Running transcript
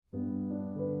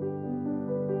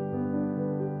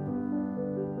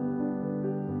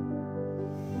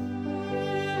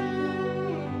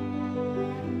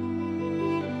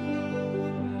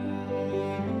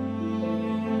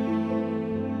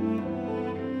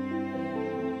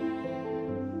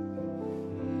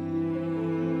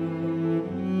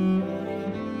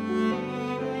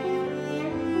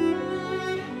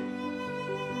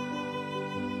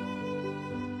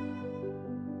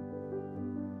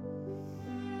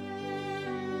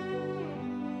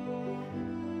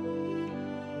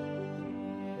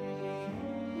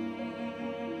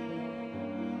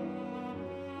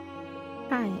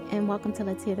Hi, and welcome to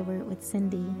Let's Hear the Word with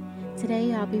Cindy.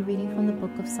 Today I'll be reading from the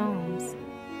book of Psalms,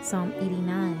 Psalm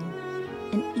 89,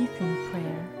 an Ethan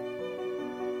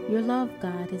prayer. Your love,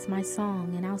 God, is my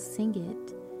song, and I'll sing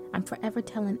it. I'm forever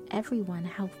telling everyone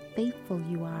how faithful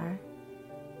you are.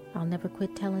 I'll never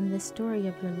quit telling this story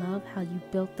of your love, how you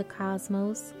built the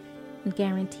cosmos and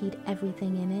guaranteed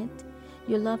everything in it.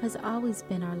 Your love has always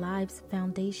been our lives'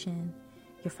 foundation.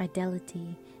 Your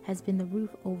fidelity has been the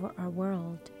roof over our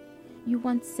world. You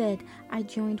once said, I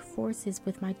joined forces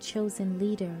with my chosen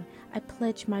leader. I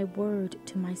pledge my word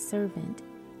to my servant.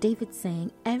 David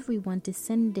saying, everyone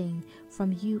descending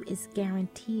from you is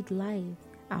guaranteed life.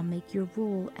 I'll make your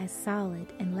rule as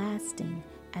solid and lasting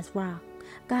as rock.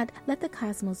 God, let the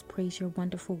cosmos praise your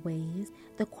wonderful ways.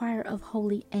 The choir of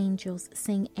holy angels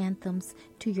sing anthems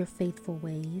to your faithful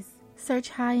ways. Search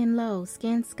high and low,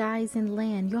 scan skies and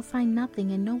land. You'll find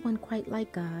nothing and no one quite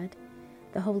like God.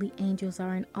 The holy angels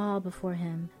are in awe before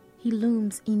him. He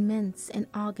looms immense and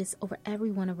august over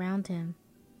everyone around him.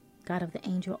 God of the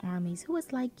angel armies, who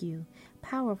is like you,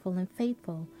 powerful and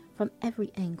faithful from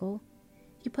every angle?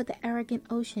 You put the arrogant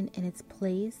ocean in its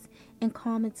place and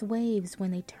calm its waves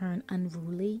when they turn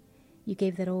unruly. You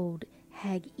gave that old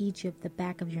hag Egypt the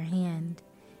back of your hand.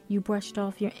 You brushed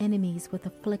off your enemies with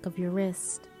a flick of your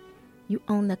wrist. You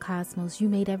own the cosmos. You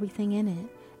made everything in it,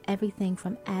 everything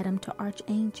from atom to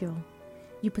archangel.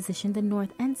 You positioned the north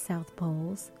and south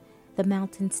poles. The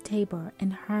mountains Tabor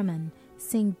and Hermon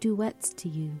sing duets to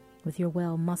you. With your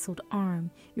well-muscled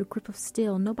arm, your grip of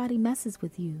steel, nobody messes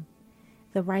with you.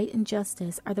 The right and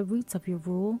justice are the roots of your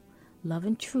rule. Love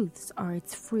and truths are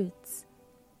its fruits.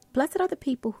 Blessed are the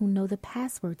people who know the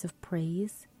passwords of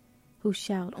praise, who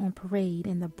shout on parade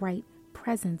in the bright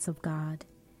presence of God.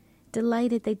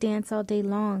 Delighted, they dance all day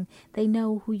long. They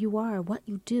know who you are, what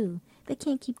you do. They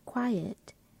can't keep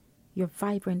quiet. Your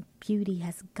vibrant beauty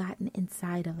has gotten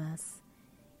inside of us.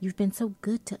 You've been so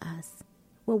good to us.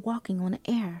 We're walking on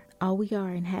air. All we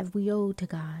are and have we owed to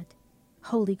God.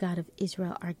 Holy God of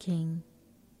Israel, our King.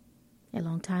 A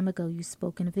long time ago, you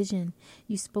spoke in a vision.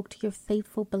 You spoke to your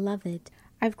faithful beloved.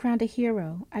 I've crowned a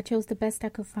hero. I chose the best I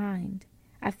could find.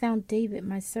 I found David,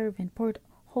 my servant, poured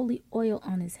holy oil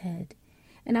on his head.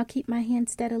 And I'll keep my hand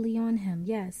steadily on him.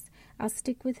 Yes, I'll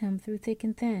stick with him through thick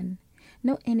and thin.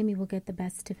 No enemy will get the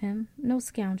best of him. No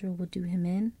scoundrel will do him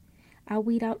in. I'll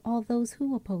weed out all those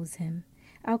who oppose him.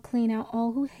 I'll clean out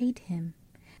all who hate him.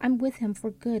 I'm with him for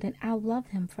good, and I'll love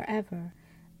him forever.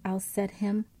 I'll set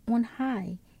him on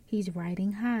high. He's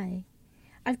riding high.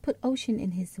 I've put ocean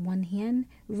in his one hand,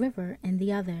 river in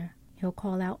the other. He'll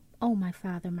call out, oh, my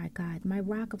Father, my God, my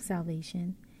rock of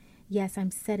salvation. Yes, I'm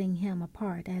setting him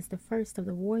apart as the first of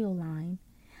the royal line,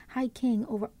 high king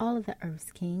over all of the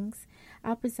earth's kings.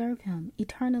 I'll preserve him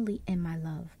eternally in my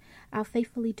love. I'll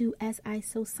faithfully do as I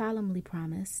so solemnly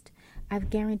promised. I've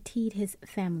guaranteed his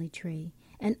family tree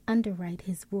and underwrite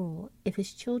his rule. If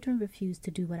his children refuse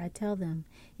to do what I tell them,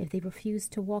 if they refuse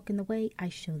to walk in the way I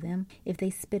show them, if they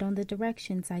spit on the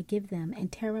directions I give them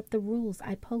and tear up the rules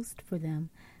I post for them,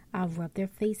 I'll rub their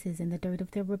faces in the dirt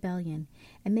of their rebellion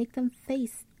and make them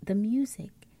face the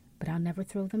music, but I'll never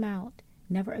throw them out,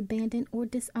 never abandon or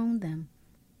disown them.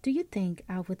 Do you think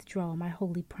I'll withdraw my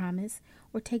holy promise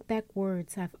or take back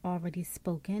words I've already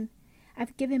spoken?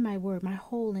 I've given my word, my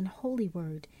whole and holy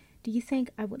word. Do you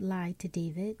think I would lie to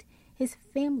David? His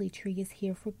family tree is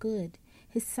here for good,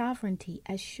 his sovereignty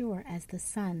as sure as the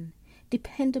sun,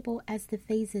 dependable as the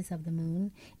phases of the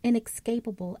moon,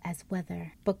 inescapable as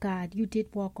weather. But God, you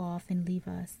did walk off and leave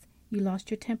us. You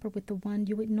lost your temper with the one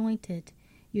you anointed.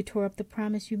 You tore up the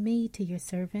promise you made to your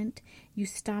servant. You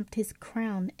stomped his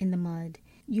crown in the mud.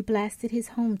 You blasted his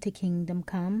home to kingdom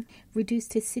come,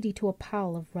 reduced his city to a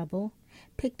pile of rubble,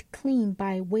 picked clean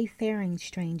by wayfaring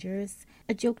strangers,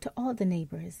 a joke to all the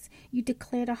neighbors. You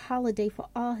declared a holiday for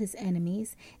all his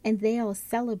enemies, and they'll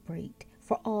celebrate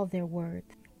for all their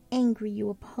worth. Angry, you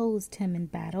opposed him in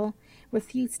battle,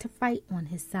 refused to fight on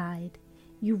his side.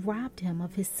 You robbed him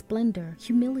of his splendor,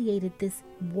 humiliated this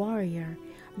warrior,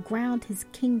 ground his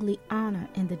kingly honor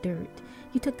in the dirt.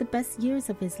 You took the best years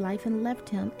of his life and left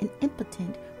him an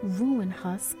impotent, ruined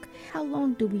husk. How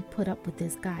long do we put up with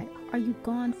this guy? Are you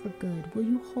gone for good? Will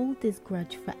you hold this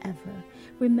grudge forever?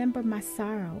 Remember my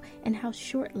sorrow and how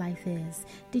short life is.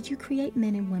 Did you create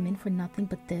men and women for nothing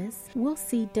but this? We'll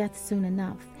see death soon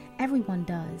enough. Everyone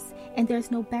does, and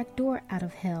there's no back door out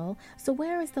of hell. So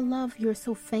where is the love you're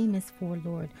so famous for,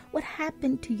 Lord? What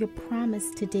happened to your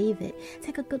promise to David?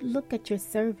 Take a good look at your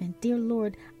servant. Dear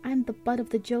Lord, I'm the butt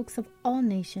of the jokes of all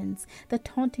nations, the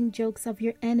taunting jokes of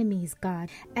your enemies, God.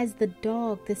 As the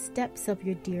dog, the steps of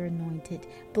your dear anointed.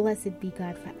 Blessed be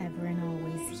God forever and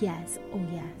always. Yes, oh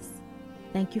yes.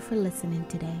 Thank you for listening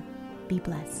today. Be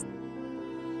blessed.